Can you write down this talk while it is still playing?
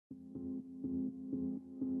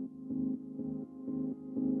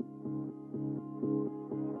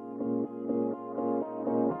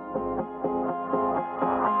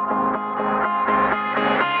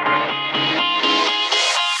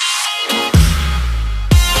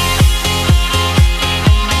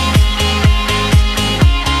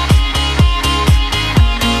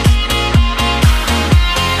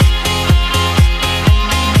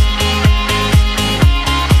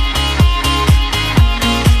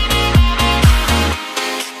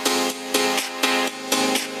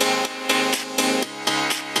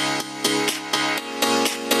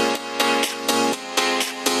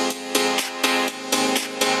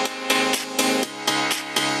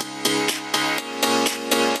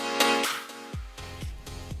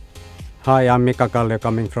Hi, I'm Mika Kallio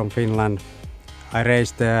coming from Finland. I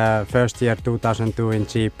raced first year 2002 in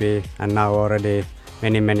GP and now already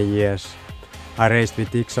many years. I raced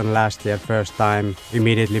with IXON last year first time.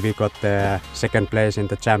 Immediately we got the second place in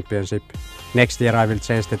the championship. Next year I will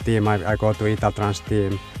change the team. I go to Italtrans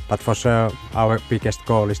team. But for sure our biggest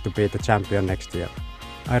goal is to be the champion next year.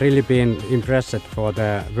 I really been impressed for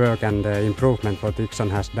the work and the improvement what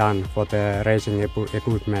IXON has done for the racing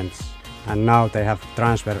equipments. And now they have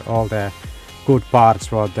transferred all the good parts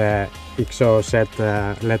for the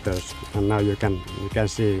Exocet letters. And now you can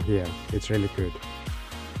see here, it's really good.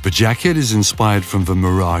 The jacket is inspired from the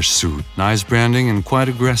Mirage suit. Nice branding and quite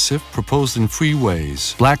aggressive, proposed in 3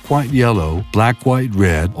 ways. Black, white, yellow, black, white,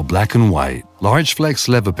 red, or black and white. Large flex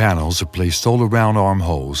leather panels are placed all around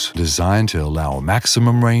armholes, designed to allow a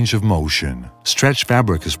maximum range of motion. Stretch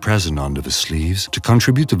fabric is present under the sleeves to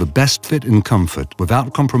contribute to the best fit and comfort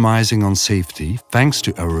without compromising on safety thanks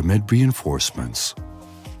to aramid reinforcements.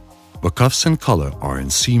 The cuffs and collar are in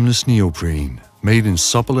seamless neoprene. Made in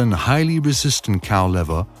supple and highly resistant cow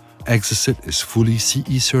leather, Exocet is fully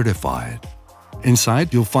CE certified.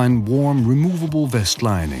 Inside, you'll find warm, removable vest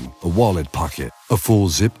lining, a wallet pocket. A full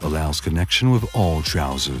zip allows connection with all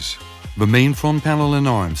trousers. The main front panel and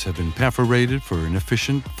arms have been perforated for an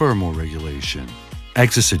efficient thermal regulation.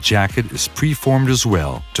 Exocet jacket is pre-formed as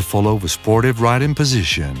well to follow the sportive riding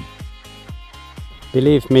position.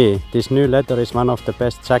 Believe me, this new leather is one of the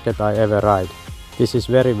best jackets I ever ride. This is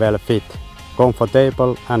very well fit,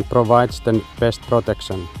 comfortable and provides the best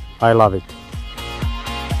protection. I love it.